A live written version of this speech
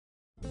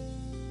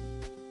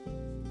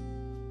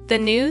The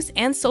news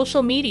and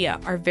social media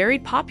are very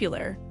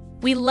popular.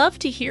 We love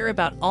to hear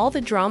about all the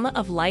drama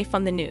of life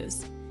on the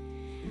news.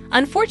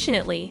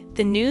 Unfortunately,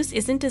 the news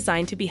isn't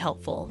designed to be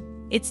helpful.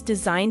 It's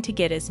designed to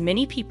get as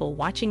many people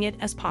watching it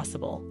as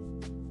possible.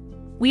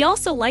 We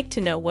also like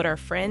to know what our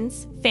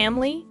friends,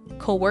 family,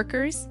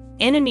 co-workers,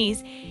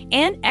 enemies,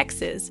 and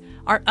exes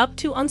are up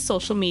to on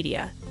social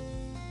media.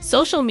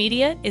 Social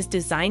media is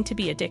designed to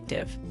be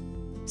addictive.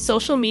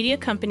 Social media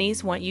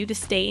companies want you to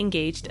stay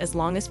engaged as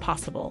long as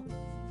possible.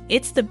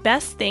 It's the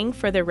best thing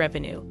for their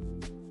revenue.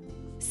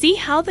 See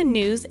how the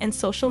news and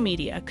social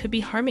media could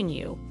be harming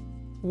you.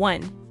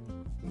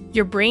 1.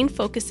 Your brain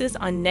focuses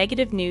on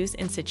negative news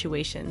and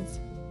situations.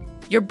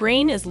 Your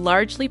brain is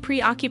largely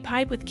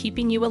preoccupied with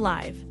keeping you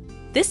alive.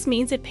 This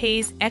means it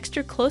pays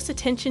extra close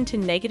attention to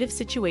negative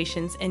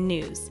situations and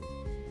news.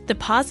 The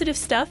positive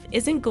stuff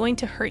isn't going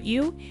to hurt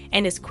you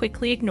and is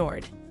quickly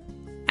ignored.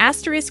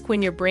 Asterisk,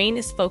 when your brain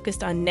is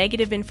focused on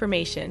negative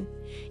information,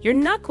 you're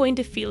not going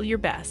to feel your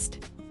best.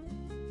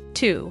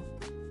 2.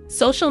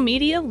 Social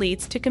media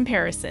leads to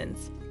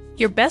comparisons.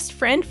 Your best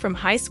friend from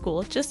high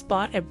school just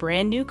bought a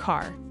brand new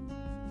car.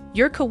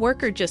 Your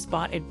coworker just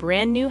bought a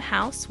brand new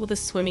house with a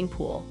swimming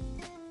pool.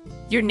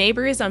 Your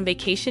neighbor is on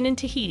vacation in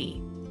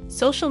Tahiti.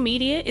 Social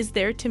media is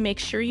there to make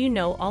sure you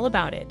know all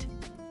about it.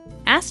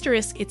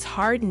 Asterisk, it's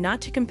hard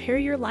not to compare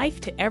your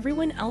life to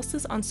everyone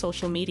else's on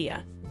social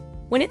media.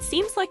 When it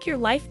seems like your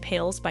life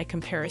pales by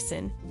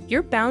comparison,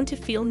 you're bound to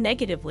feel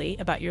negatively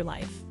about your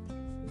life.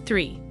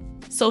 3.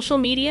 Social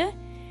media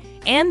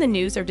and the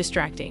news are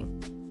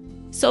distracting.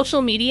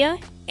 Social media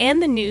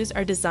and the news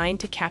are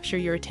designed to capture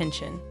your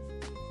attention.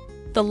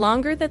 The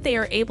longer that they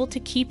are able to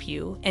keep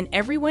you and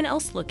everyone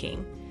else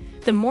looking,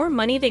 the more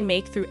money they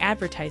make through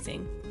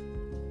advertising.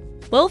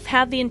 Both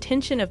have the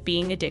intention of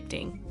being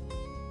addicting.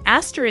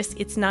 Asterisk,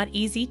 it's not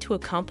easy to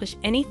accomplish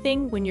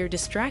anything when you're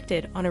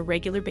distracted on a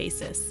regular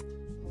basis.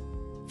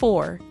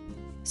 4.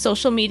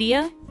 Social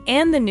media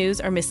and the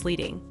news are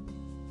misleading.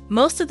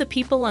 Most of the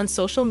people on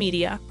social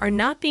media are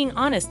not being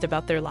honest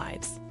about their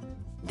lives.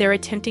 They're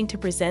attempting to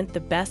present the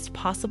best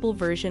possible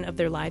version of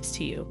their lives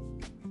to you.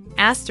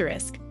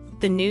 Asterisk,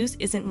 the news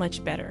isn't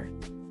much better.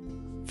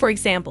 For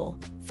example,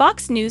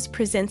 Fox News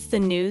presents the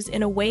news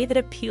in a way that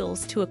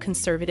appeals to a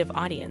conservative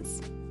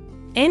audience.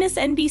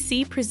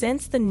 MSNBC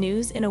presents the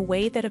news in a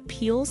way that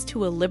appeals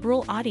to a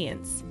liberal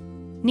audience.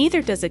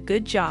 Neither does a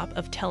good job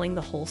of telling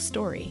the whole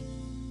story.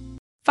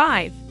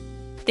 5.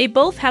 They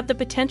both have the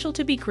potential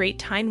to be great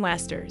time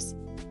wasters.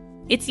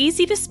 It's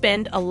easy to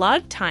spend a lot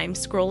of time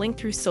scrolling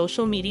through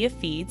social media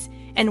feeds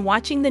and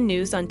watching the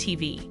news on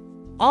TV.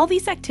 All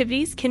these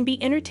activities can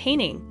be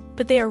entertaining,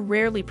 but they are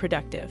rarely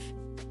productive.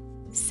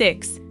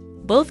 6.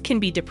 Both can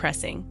be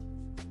depressing.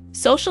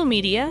 Social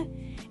media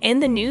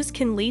and the news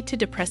can lead to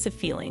depressive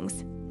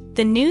feelings.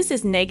 The news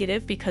is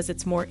negative because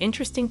it's more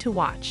interesting to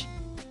watch.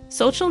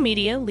 Social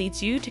media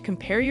leads you to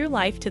compare your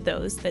life to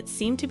those that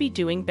seem to be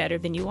doing better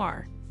than you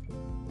are.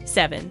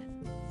 7.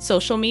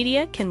 Social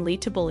media can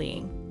lead to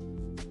bullying.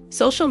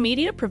 Social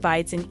media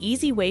provides an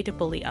easy way to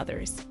bully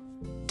others.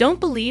 Don't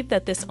believe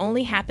that this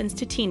only happens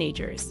to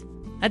teenagers.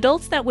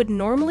 Adults that would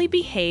normally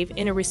behave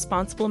in a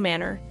responsible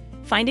manner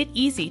find it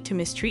easy to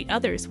mistreat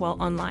others while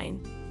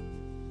online.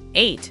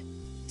 8.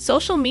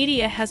 Social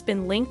media has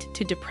been linked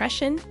to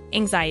depression,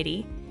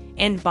 anxiety,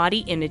 and body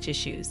image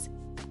issues.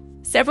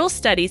 Several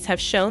studies have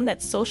shown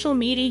that social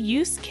media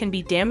use can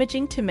be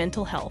damaging to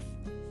mental health.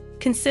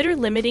 Consider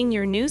limiting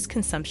your news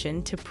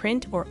consumption to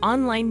print or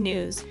online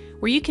news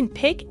where you can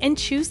pick and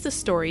choose the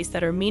stories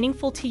that are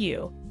meaningful to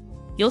you.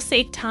 You'll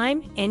save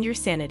time and your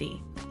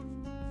sanity.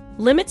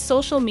 Limit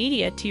social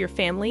media to your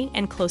family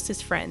and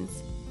closest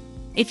friends.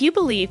 If you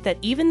believe that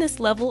even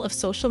this level of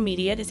social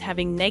media is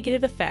having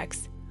negative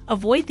effects,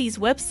 avoid these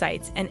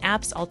websites and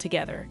apps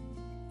altogether.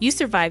 You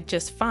survived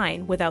just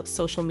fine without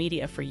social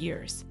media for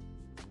years.